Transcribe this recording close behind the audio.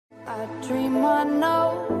I dream I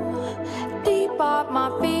know deep up my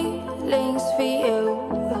feelings for you.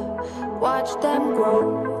 Watch them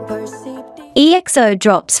grow, perceive deep. EXO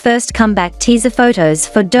drops first comeback teaser photos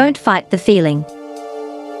for Don't Fight the Feeling.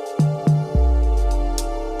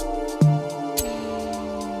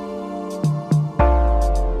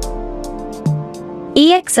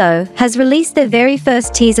 EXO has released their very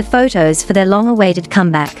first teaser photos for their long-awaited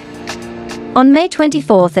comeback. On May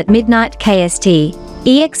 24th at midnight KST,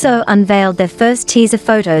 EXO unveiled their first teaser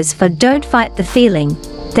photos for Don't Fight the Feeling,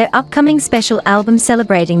 their upcoming special album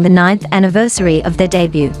celebrating the 9th anniversary of their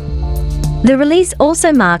debut. The release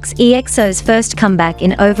also marks EXO's first comeback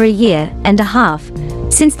in over a year and a half,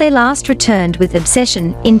 since they last returned with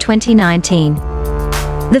Obsession in 2019.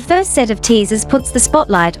 The first set of teasers puts the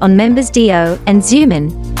spotlight on members Dio and Zoomin,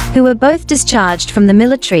 who were both discharged from the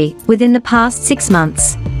military within the past 6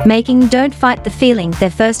 months, making Don't Fight the Feeling their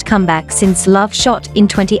first comeback since Love Shot in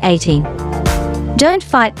 2018. Don't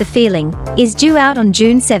Fight the Feeling is due out on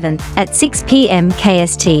June 7 at 6 p.m.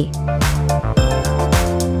 KST.